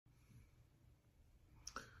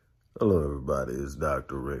Hello, everybody. It's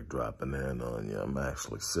Dr. Rick dropping in on you. I'm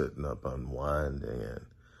actually sitting up unwinding,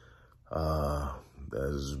 and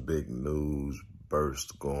there's big news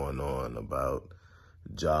burst going on about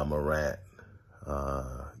Marant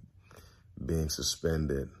being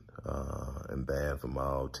suspended and banned from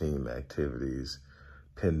all team activities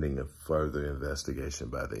pending a further investigation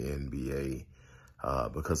by the NBA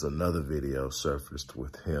because another video surfaced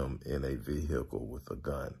with him in a vehicle with a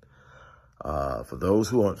gun. For those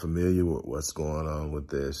who aren't familiar with what's going on with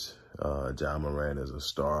this, Marant is a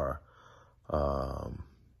star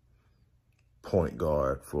point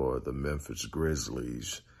guard for the Memphis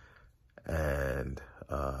Grizzlies, and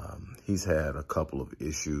he's had a couple of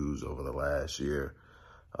issues over the last year,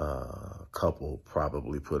 couple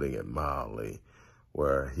probably putting it mildly,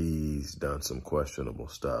 where he's done some questionable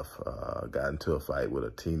stuff, got into a fight with a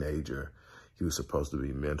teenager he was supposed to be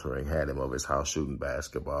mentoring, had him over his house shooting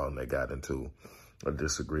basketball, and they got into a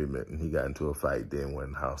disagreement, and he got into a fight, then went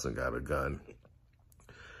in the house and got a gun.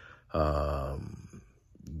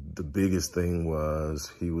 The biggest thing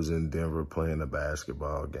was he was in Denver playing a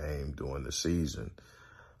basketball game during the season.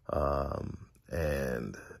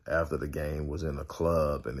 And after the game was in a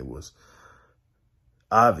club, and it was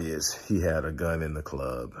obvious he had a gun in the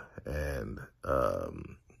club, and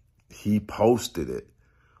he posted it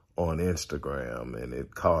on Instagram, and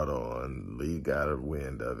it caught on. League got a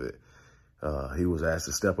wind of it. He was asked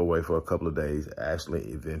to step away for a couple of days,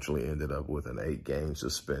 actually eventually ended up with an 8-game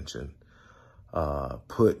suspension,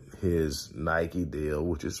 put his Nike deal,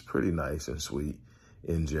 which is pretty nice and sweet,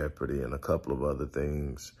 in jeopardy, and a couple of other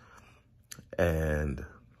things. And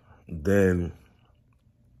then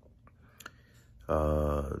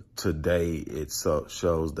today it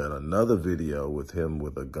shows that another video with him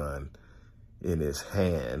with a gun in his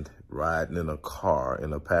hand, riding in a car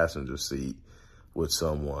in a passenger seat with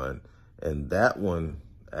someone. And that one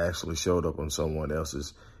actually showed up on someone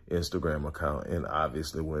else's Instagram account and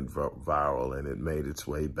obviously went viral, and it made its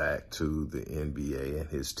way back to the NBA, and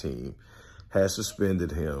his team has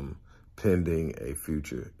suspended him pending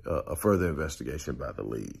a further investigation by the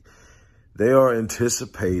league. They are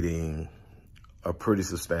anticipating a pretty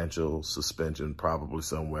substantial suspension, probably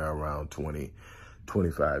somewhere around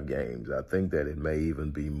 25 games. I think that it may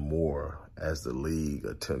even be more as the league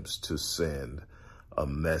attempts to send a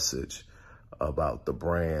message about the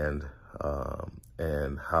brand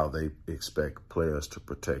and how they expect players to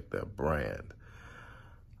protect their brand.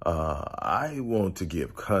 I want to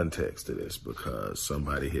give context to this because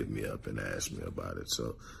somebody hit me up and asked me about it.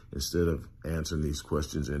 So instead of answering these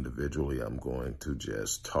questions individually, I'm going to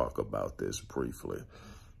just talk about this briefly.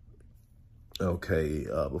 Okay,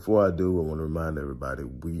 before I do, I want to remind everybody,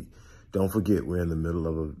 don't forget we're in the middle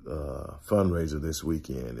of a fundraiser this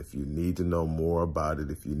weekend. If you need to know more about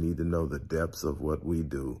it, if you need to know the depths of what we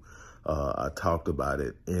do, I talked about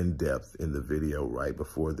it in depth in the video right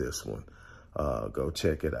before this one. Go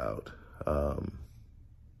check it out.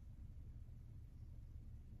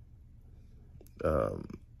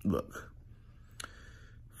 Look,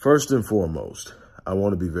 first and foremost, I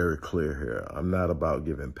want to be very clear here. I'm not about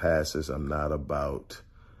giving passes. I'm not about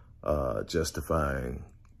justifying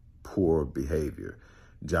poor behavior.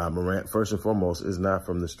 Marant, first and foremost, is not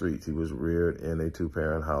from the streets. He was reared in a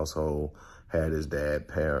 2-parent household, had his dad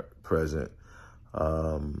present,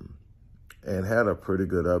 and had a pretty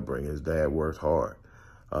good upbringing. His dad worked hard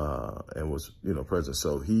and was, present.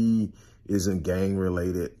 So he isn't gang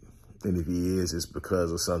related. And if he is, it's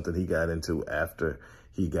because of something he got into after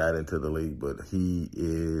he got into the league, but he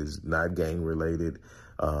is not gang related.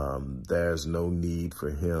 There's no need for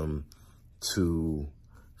him to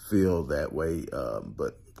feel that way.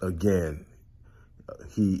 But again,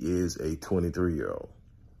 he is a 23-year-old.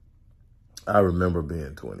 I remember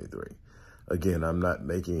being 23. Again, I'm not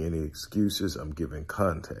making any excuses. I'm giving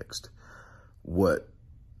context. What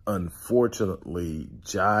unfortunately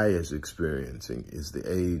Jai is experiencing is the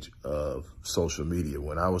age of social media.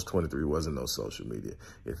 When I was 23, wasn't no social media.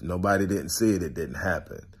 If nobody didn't see it, it didn't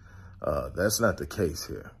happen. That's not the case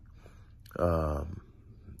here.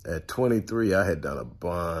 At 23, I had done a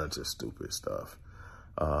bunch of stupid stuff.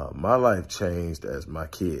 My life changed as my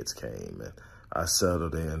kids came, and I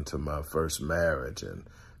settled into my first marriage and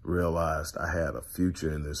realized I had a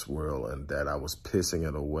future in this world and that I was pissing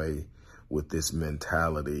it away with this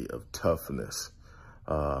mentality of toughness.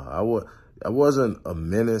 I wasn't a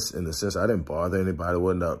menace in the sense I didn't bother anybody. I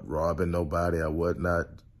wasn't out robbing nobody. I was not,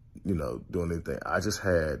 doing anything. I just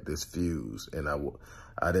had this fuse, and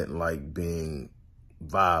I didn't like being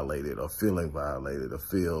violated or feeling violated or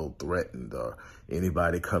feel threatened or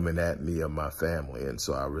anybody coming at me or my family. And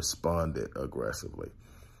so I responded aggressively.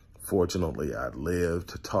 Fortunately, I lived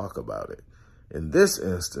to talk about it. In this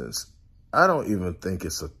instance, I don't even think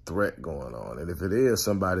it's a threat going on. And if it is,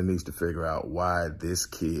 somebody needs to figure out why this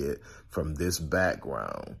kid from this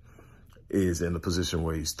background is in a position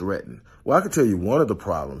where he's threatened. Well, I can tell you one of the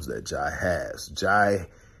problems that Jai has. Jai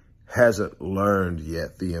hasn't learned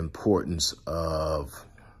yet the importance of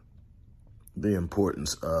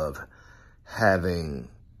having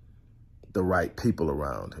the right people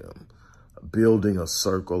around him. Building a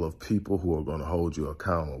circle of people who are going to hold you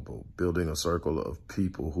accountable, building a circle of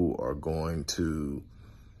people who are going to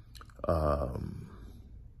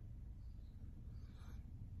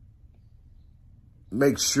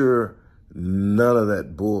make sure none of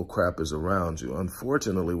that bull crap is around you.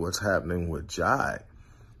 Unfortunately, what's happening with Jai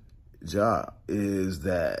is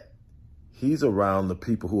that he's around the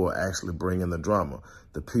people who are actually bringing the drama,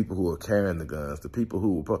 the people who are carrying the guns, the people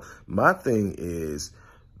who will. My thing is,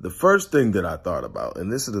 the first thing that I thought about,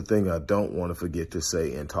 and this is the thing I don't want to forget to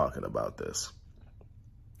say in talking about this,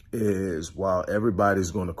 is while everybody's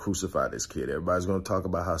going to crucify this kid, everybody's going to talk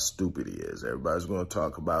about how stupid he is, everybody's going to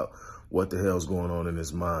talk about what the hell's going on in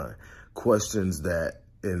his mind, questions that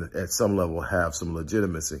at some level have some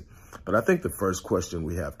legitimacy. But I think the first question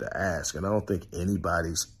we have to ask, and I don't think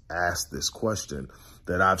anybody's asked this question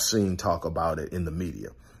that I've seen talk about it in the media.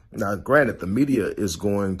 Now, granted, the media is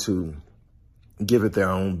going to give it their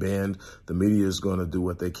own bend. The media is going to do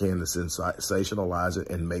what they can to sensationalize it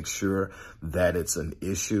and make sure that it's an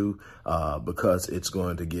issue because it's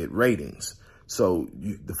going to get ratings. So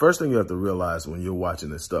the first thing you have to realize when you're watching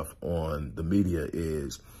this stuff on the media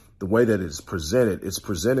is the way that it's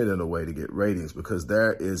presented in a way to get ratings, because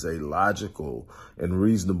there is a logical and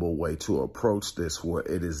reasonable way to approach this where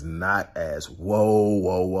it is not as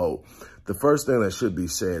whoa. The first thing that should be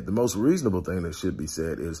said, the most reasonable thing that should be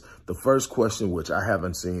said is the first question, which I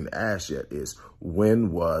haven't seen asked yet, is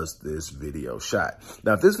when was this video shot?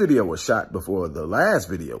 Now, if this video was shot before the last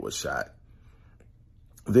video was shot,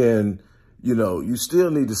 then, you know, you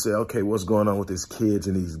still need to say, okay, what's going on with this kid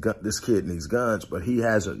and these guns? But he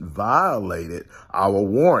hasn't violated our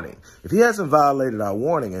warning. If he hasn't violated our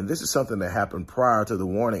warning, and this is something that happened prior to the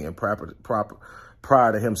warning and prior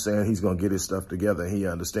to him saying he's going to get his stuff together and he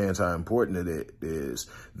understands how important it is,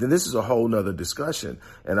 then this is a whole nother discussion.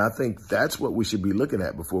 And I think that's what we should be looking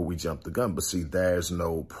at before we jump the gun. But see, there's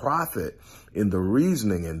no profit in the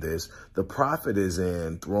reasoning in this. The profit is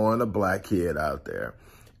in throwing a black kid out there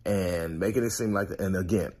and making it seem like, and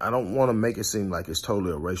again, I don't want to make it seem like it's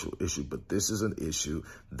totally a racial issue, but this is an issue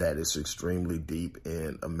that is extremely deep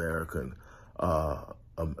in American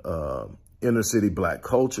inner city black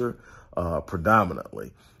culture,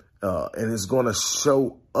 predominantly. And it's going to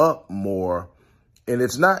show up more. And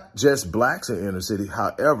it's not just blacks in inner city.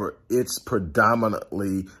 However, it's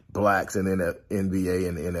predominantly blacks in the NBA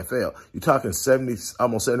and the NFL. You're talking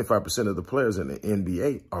almost 75% of the players in the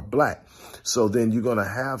NBA are black. So then you're going to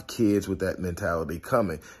have kids with that mentality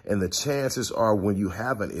coming. And the chances are when you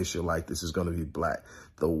have an issue like this is going to be black.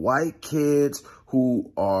 The white kids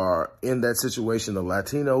who are in that situation, the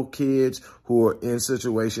Latino kids who are in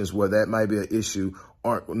situations where that might be an issue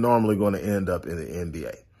aren't normally going to end up in the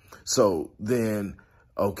NBA. So then,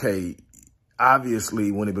 okay,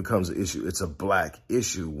 obviously when it becomes an issue, it's a black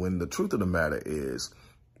issue, when the truth of the matter is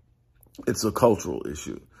it's a cultural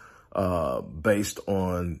issue based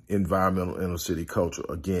on environmental inner city culture.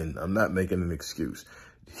 Again, I'm not making an excuse.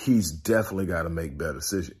 He's definitely got to make better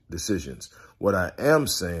decisions. What I am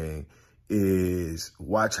saying is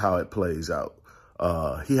watch how it plays out.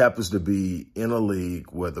 He happens to be in a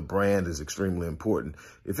league where the brand is extremely important.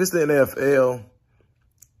 If it's the NFL,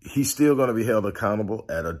 he's still going to be held accountable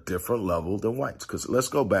at a different level than whites. Because let's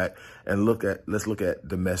go back and look at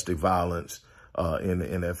domestic violence in the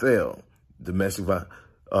NFL. Domestic violence,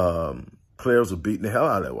 players were beating the hell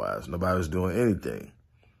out of their wives. Nobody was doing anything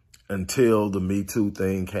until the Me Too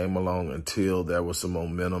thing came along, until there was some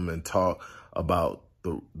momentum and talk about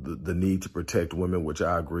the need to protect women, which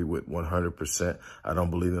I agree with 100%. I don't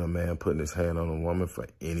believe in a man putting his hand on a woman for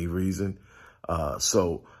any reason.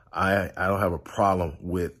 So I don't have a problem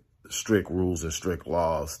with strict rules and strict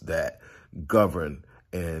laws that govern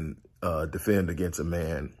and defend against a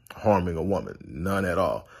man harming a woman. None at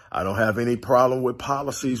all. I don't have any problem with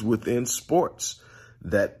policies within sports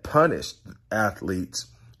that punish athletes,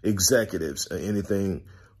 executives, or anything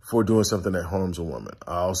for doing something that harms a woman.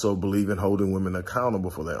 I also believe in holding women accountable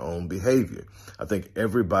for their own behavior. I think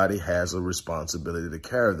everybody has a responsibility to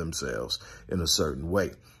carry themselves in a certain way.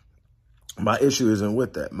 My issue isn't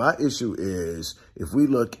with that. My issue is if we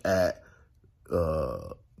look at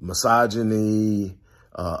misogyny,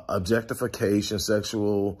 objectification,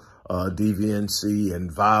 sexual deviancy,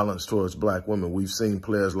 and violence towards black women. We've seen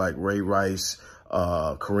players like Ray Rice,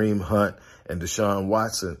 Kareem Hunt, and Deshaun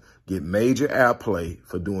Watson get major airplay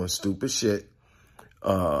for doing stupid shit,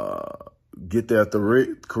 get their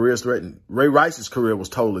careers threatened. Ray Rice's career was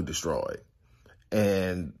totally destroyed.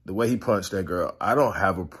 And the way he punched that girl, I don't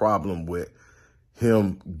have a problem with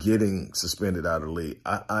him getting suspended out of the league.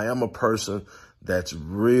 I am a person that's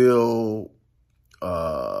real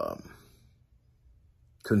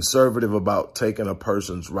conservative about taking a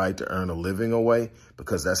person's right to earn a living away,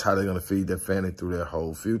 because that's how they're going to feed their family through their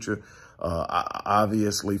whole future.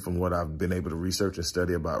 Obviously, from what I've been able to research and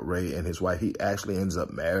study about Ray and his wife, he actually ends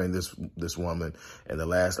up marrying this woman. And the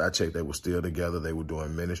last I checked, they were still together. They were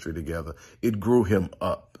doing ministry together. It grew him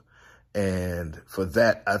up. And for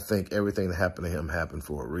that, I think everything that happened to him happened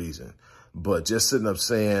for a reason. But just sitting up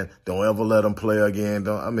saying, don't ever let him play again.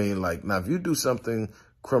 Now, if you do something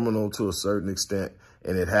criminal to a certain extent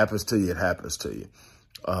and it happens to you, it happens to you.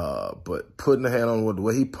 But putting the hand on the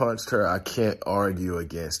way he punched her, I can't argue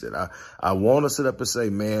against it. I want to sit up and say,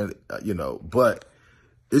 man, but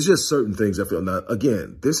it's just certain things I feel. Now,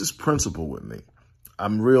 again, this is principle with me.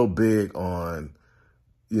 I'm real big on,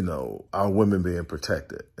 our women being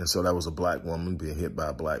protected. And so that was a black woman being hit by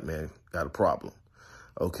a black man, got a problem.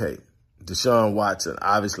 Okay. Deshaun Watson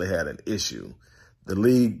obviously had an issue.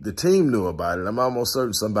 The team knew about it. I'm almost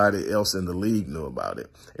certain somebody else in the league knew about it.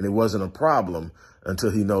 And it wasn't a problem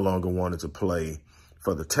until he no longer wanted to play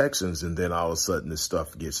for the Texans. And then all of a sudden this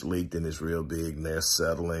stuff gets leaked and it's real big and they're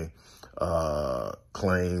settling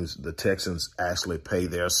claims. The Texans actually pay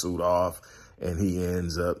their suit off and he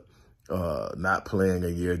ends up not playing a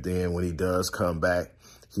year. Then when he does come back,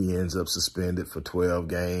 he ends up suspended for 12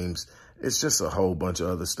 games. It's just a whole bunch of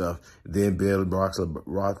other stuff. Then Bill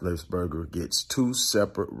Roethlisberger gets 2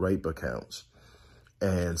 separate rape accounts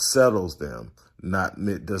and settles them.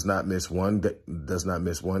 Does not miss one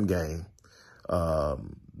game.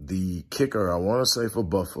 The kicker, I want to say for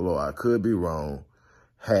Buffalo, I could be wrong,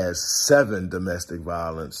 has 7 domestic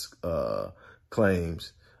violence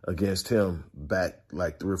claims against him back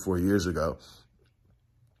like 3 or 4 years ago.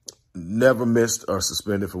 Never missed or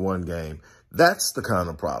suspended for 1 game. That's the kind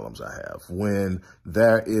of problems I have when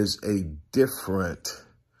there is a different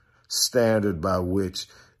standard by which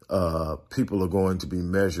people are going to be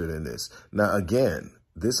measured in this. Now, again,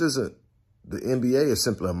 the NBA is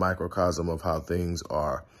simply a microcosm of how things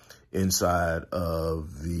are inside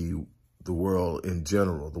of the world in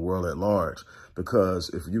general, the world at large. Because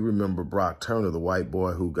if you remember Brock Turner, the white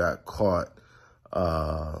boy who got caught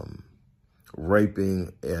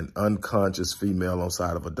raping an unconscious female on the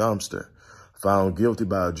side of a dumpster, found guilty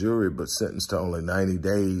by a jury, but sentenced to only 90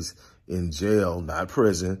 days in jail, not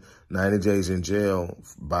prison, 90 days in jail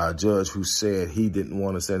by a judge who said he didn't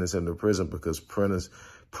want to sentence him to prison because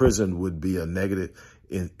prison would be a negative,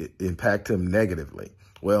 impact him negatively.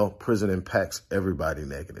 Well, prison impacts everybody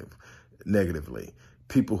negatively.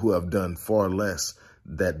 People who have done far less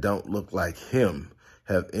that don't look like him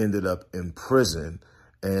have ended up in prison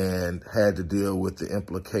and had to deal with the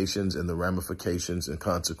implications and the ramifications and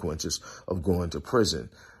consequences of going to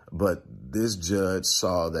prison. But this judge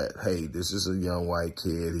saw that, hey, this is a young white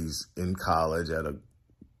kid. He's in college at a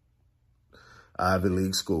Ivy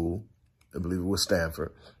League school. I believe it was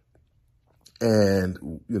Stanford. And,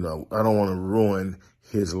 I don't want to ruin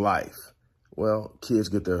his life. Well, kids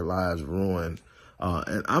get their lives ruined.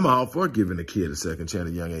 And I'm all for giving a kid a second chance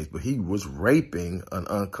at a young age, but he was raping an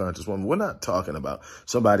unconscious woman. We're not talking about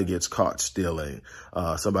somebody gets caught stealing,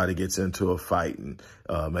 somebody gets into a fight, and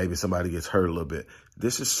maybe somebody gets hurt a little bit.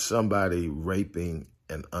 This is somebody raping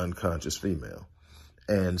an unconscious female.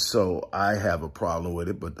 And so I have a problem with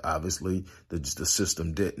it, but obviously the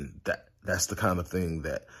system didn't. That's the kind of thing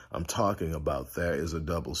that I'm talking about. There is a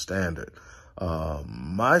double standard.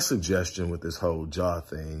 My suggestion with this whole jaw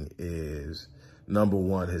thing is, number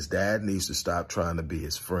one, his dad needs to stop trying to be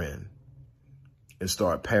his friend and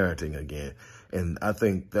start parenting again. And I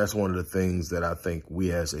think that's one of the things that I think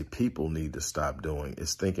we as a people need to stop doing,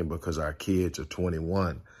 is thinking because our kids are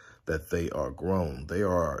 21 that they are grown. They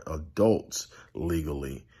are adults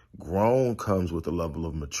legally. Grown comes with a level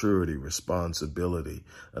of maturity, responsibility,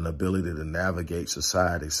 an ability to navigate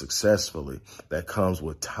society successfully that comes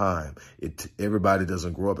with time. Everybody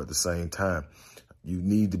doesn't grow up at the same time. You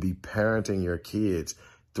need to be parenting your kids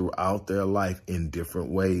throughout their life in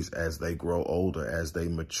different ways as they grow older, as they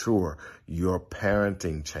mature. Your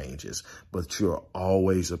parenting changes, but you're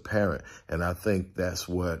always a parent. And I think that's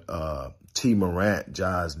what T. Marant,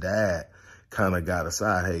 Ja's dad, kind of got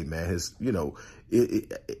aside. Hey, man,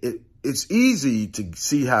 it's easy to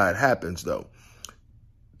see how it happens, though.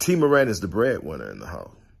 Marant is the breadwinner in the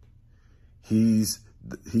home. He's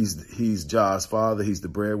Ja's father. He's the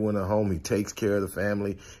breadwinner at home. He takes care of the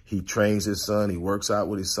family. He trains his son. He works out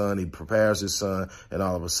with his son. He prepares his son. And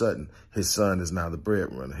all of a sudden, his son is now the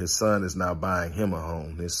breadwinner. His son is now buying him a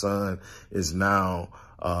home. His son is now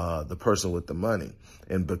the person with the money.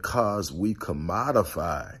 And because we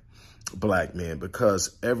commodify black men,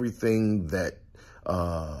 because everything that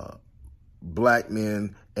black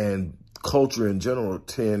men and culture in general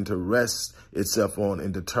tend to rest itself on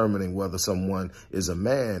in determining whether someone is a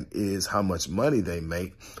man is how much money they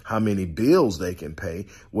make, how many bills they can pay.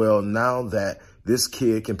 Well, now that this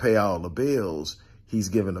kid can pay all the bills, he's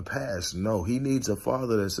given a pass. No, he needs a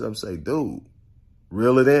father that sits up and say, dude,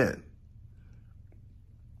 reel it in.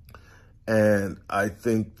 And I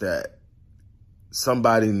think that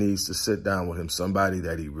somebody needs to sit down with him, somebody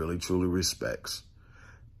that he really, truly respects,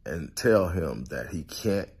 and tell him that he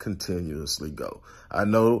can't continuously go. I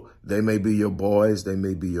know they may be your boys, they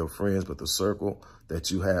may be your friends, but the circle that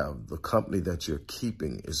you have, the company that you're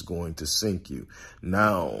keeping is going to sink you.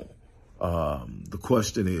 Now, the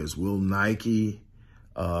question is, will Nike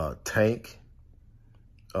tank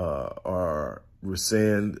or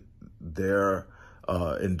rescind their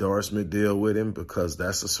endorsement deal with him? Because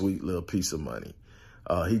that's a sweet little piece of money.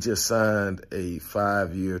 He just signed a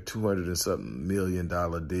 5-year, $200 and something million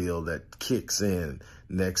deal that kicks in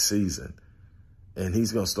next season. And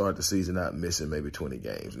he's going to start the season out missing maybe 20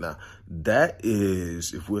 games. Now, that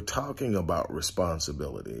is, if we're talking about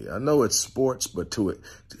responsibility, I know it's sports, but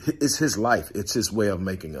it's his life. It's his way of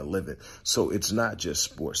making a living. So it's not just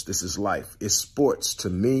sports. This is life. It's sports to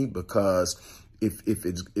me because if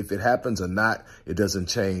it happens or not, it doesn't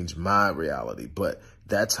change my reality. But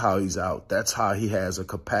that's how he's out. That's how he has a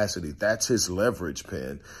capacity. That's his leverage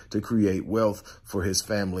pen to create wealth for his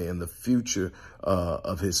family and the future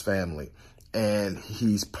of his family. And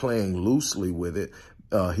he's playing loosely with it.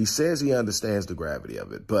 He says he understands the gravity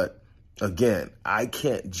of it. But again, I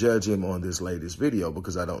can't judge him on this latest video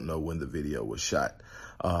because I don't know when the video was shot.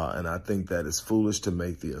 And I think that it's foolish to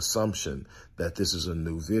make the assumption that this is a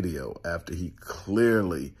new video after he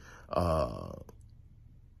clearly,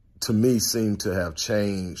 to me, seemed to have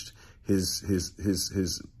changed his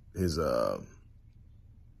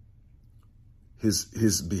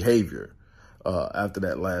behavior after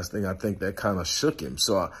that last thing. I think that kind of shook him.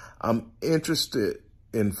 So I'm interested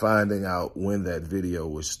in finding out when that video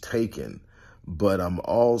was taken, but I'm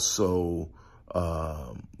also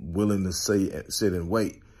willing to sit and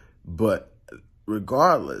wait. But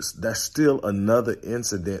regardless, that's still another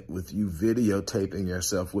incident with you videotaping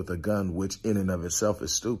yourself with a gun, which in and of itself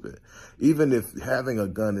is stupid. Even if having a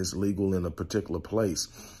gun is legal in a particular place,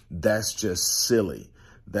 that's just silly.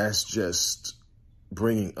 That's just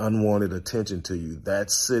bringing unwanted attention to you.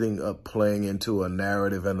 That's sitting up playing into a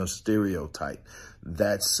narrative and a stereotype.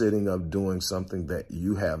 That's sitting up doing something that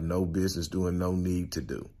you have no business doing, no need to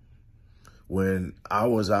do. When I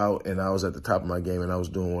was out and I was at the top of my game and I was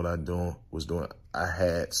doing what I was doing, I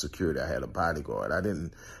had security. I had a bodyguard. I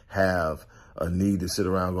didn't have a need to sit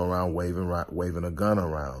around, go around waving a gun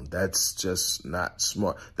around. That's just not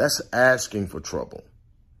smart. That's asking for trouble.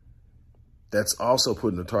 That's also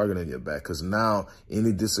putting a target on your back, because now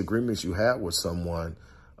any disagreements you have with someone,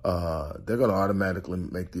 they're going to automatically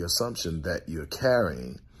make the assumption that you're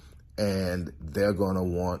carrying, and they're going to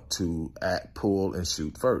want to pull and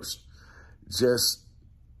shoot first. Just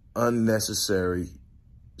unnecessary,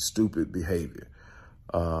 stupid behavior.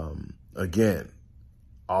 Again,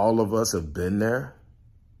 all of us have been there.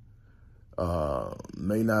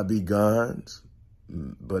 May not be guns,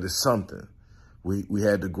 but it's something. We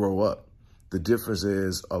had to grow up. The difference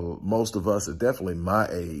is most of us, definitely my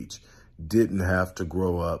age, didn't have to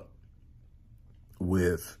grow up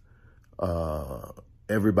with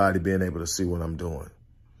everybody being able to see what I'm doing.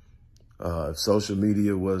 If social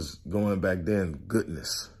media was going back then,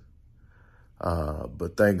 goodness.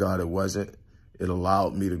 But thank God it wasn't. It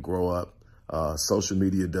allowed me to grow up. Social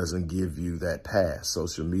media doesn't give you that pass.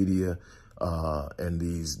 Social media and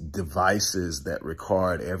these devices that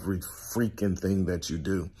record every freaking thing that you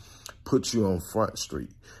do put you on Front Street.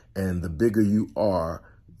 And the bigger you are,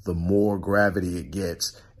 the more gravity it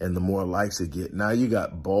gets and the more likes it get. Now you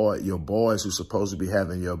got your boys who's supposed to be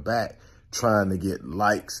having your back trying to get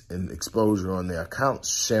likes and exposure on their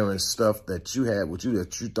accounts, sharing stuff that you had with you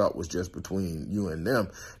that you thought was just between you and them.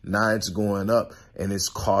 Now it's going up and it's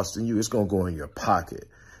costing you. It's going to go in your pocket.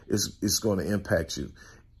 It's going to impact you.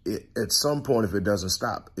 at some point, if it doesn't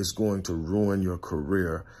stop, it's going to ruin your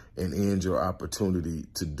career and end your opportunity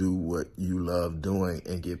to do what you love doing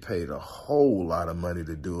and get paid a whole lot of money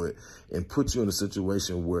to do it, and put you in a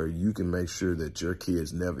situation where you can make sure that your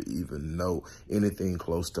kids never even know anything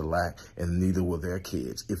close to lack, and neither will their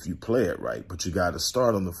kids if you play it right. But you got to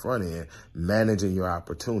start on the front end, managing your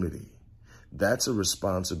opportunity. That's a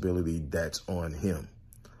responsibility that's on him.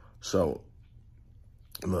 So,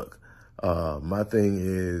 look, my thing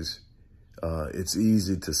is, it's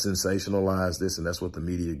easy to sensationalize this, and that's what the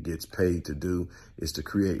media gets paid to do, is to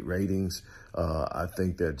create ratings. I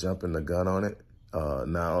think they're jumping the gun on it.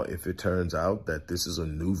 Now, if it turns out that this is a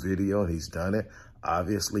new video and he's done it,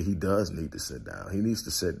 obviously he does need to sit down. He needs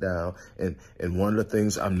to sit down. And one of the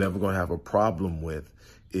things I'm never going to have a problem with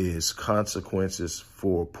is consequences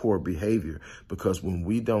for poor behavior, because when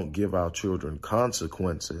we don't give our children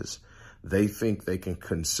consequences, they think they can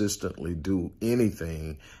consistently do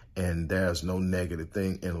anything, and there's no negative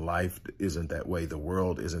thing. And life isn't that way. The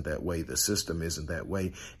world isn't that way. The system isn't that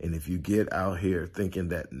way. And if you get out here thinking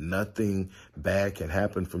that nothing bad can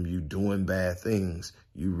happen from you doing bad things,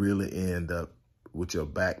 you really end up with your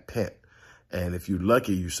back bent. And if you're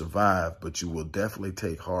lucky, you survive, but you will definitely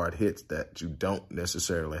take hard hits that you don't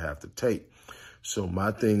necessarily have to take. So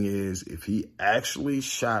my thing is, if he actually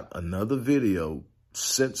shot another video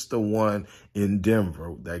since the one in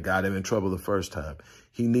Denver that got him in trouble the first time,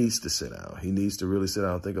 he needs to sit down. He needs to really sit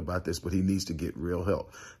down and think about this, but he needs to get real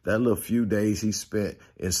help. That little few days he spent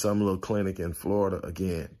in some little clinic in Florida,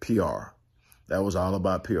 again, PR. That was all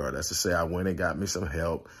about PR. That's to say, I went and got me some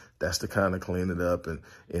help. That's to kind of clean it up and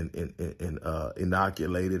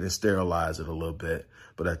inoculate it and sterilize it a little bit.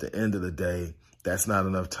 But at the end of the day, that's not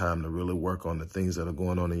enough time to really work on the things that are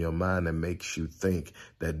going on in your mind that makes you think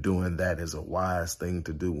that doing that is a wise thing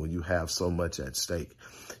to do when you have so much at stake.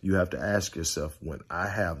 You have to ask yourself, when I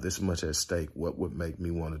have this much at stake, what would make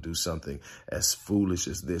me want to do something as foolish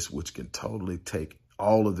as this, which can totally take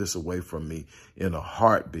all of this away from me in a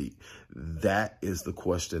heartbeat? That is the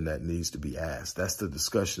question that needs to be asked. That's the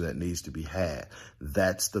discussion that needs to be had.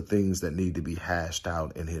 That's the things that need to be hashed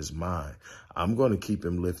out in his mind. I'm going to keep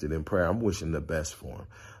him lifted in prayer. I'm wishing the best for him.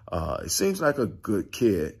 It seems like a good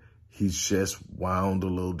kid. He's just wound a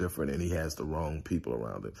little different, and he has the wrong people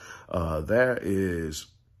around him. There is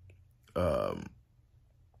a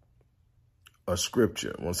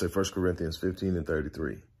scripture. I want to say 1 Corinthians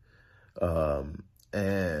 15:33.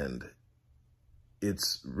 And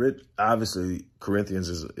it's written, obviously, Corinthians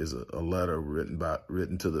is a letter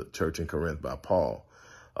written to the church in Corinth by Paul.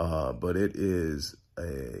 But it is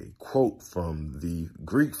a quote from the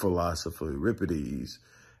Greek philosopher Euripides.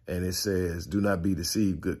 And it says, do not be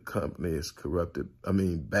deceived, bad company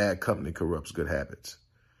corrupts good habits.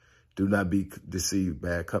 Do not be deceived,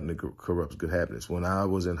 bad company corrupts good habits. When I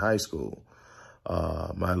was in high school,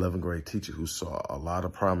 my 11th grade teacher, who saw a lot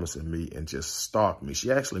of promise in me and just stalked me.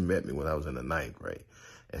 She actually met me when I was in the 9th grade,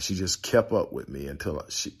 and she just kept up with me until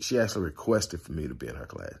she actually requested for me to be in her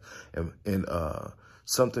class. And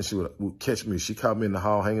something she would catch me. She caught me in the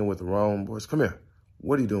hall hanging with the wrong boys. Come here.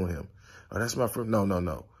 What are you doing with him? Oh, that's my friend.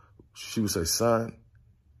 No. She would say, son,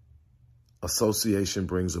 association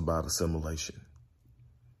brings about assimilation.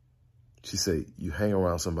 She said, you hang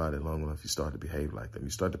around somebody long enough, you start to behave like them. You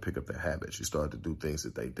start to pick up their habits. You start to do things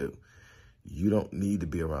that they do. You don't need to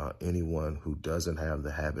be around anyone who doesn't have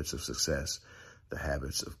the habits of success, the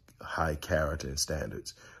habits of high character and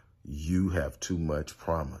standards. You have too much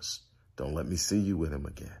promise. Don't let me see you with him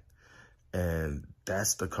again. And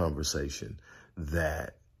that's the conversation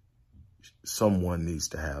that someone needs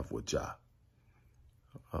to have with Ja.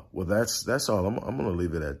 Well, that's all. I'm going to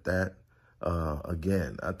leave it at that.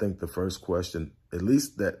 Again, I think the first question, at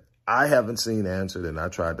least that I haven't seen answered, and I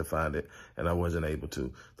tried to find it and I wasn't able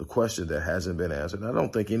to. The question that hasn't been answered, I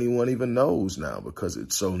don't think anyone even knows now because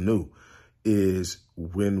it's so new, is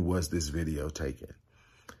when was this video taken?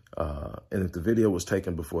 And if the video was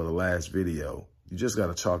taken before the last video, you just got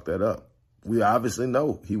to chalk that up. We obviously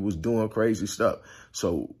know he was doing crazy stuff.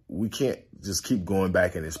 So we can't just keep going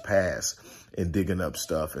back in his past and digging up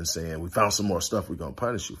stuff and saying, we found some more stuff, we're going to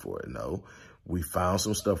punish you for it. No, we found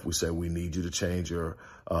some stuff. We said, we need you to change your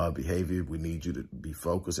behavior. We need you to be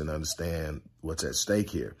focused and understand what's at stake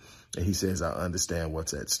here. And he says, I understand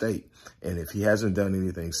what's at stake. And if he hasn't done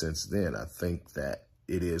anything since then, I think that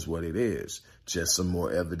it is what it is. Just some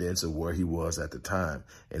more evidence of where he was at the time.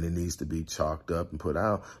 And it needs to be chalked up and put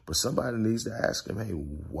out. But somebody needs to ask him, hey,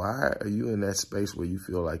 why are you in that space where you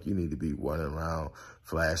feel like you need to be running around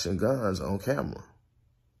flashing guns on camera?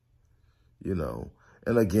 You know,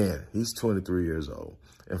 And again, he's 23 years old.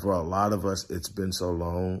 And for a lot of us, it's been so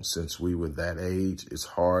long since we were that age, it's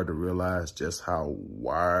hard to realize just how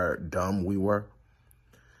dumb we were.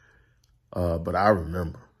 But I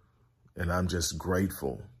remember, and I'm just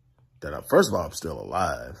grateful that, first of all, I'm still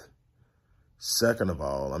alive. Second of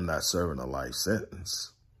all, I'm not serving a life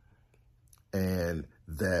sentence. And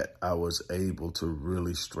that I was able to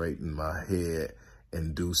really straighten my head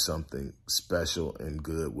and do something special and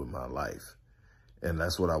good with my life. And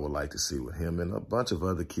that's what I would like to see with him and a bunch of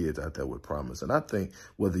other kids out there with promise. And I think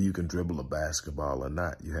whether you can dribble a basketball or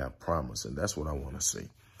not, you have promise. And that's what I want to see.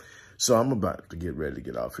 So I'm about to get ready to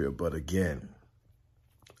get off here. But again,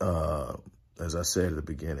 as I said at the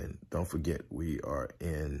beginning, don't forget we are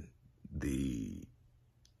in the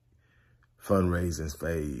fundraising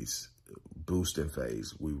phase, boosting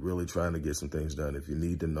phase. We're really trying to get some things done. If you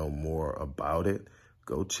need to know more about it,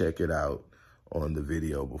 go check it out on the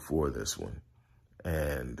video before this one.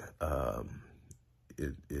 And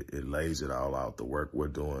it lays it all out, the work we're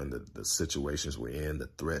doing, the situations we're in, the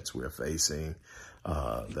threats we're facing.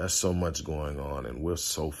 There's so much going on, and we're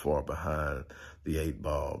so far behind the 8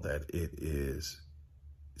 ball that it is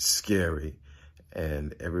scary.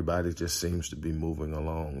 And everybody just seems to be moving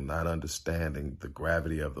along, not understanding the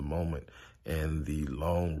gravity of the moment and the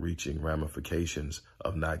long-reaching ramifications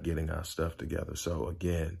of not getting our stuff together. So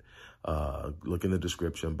again, look in the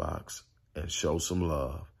description box and show some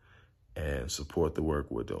love and support the work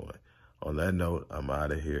we're doing. On that note, I'm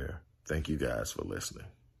out of here. Thank you guys for listening.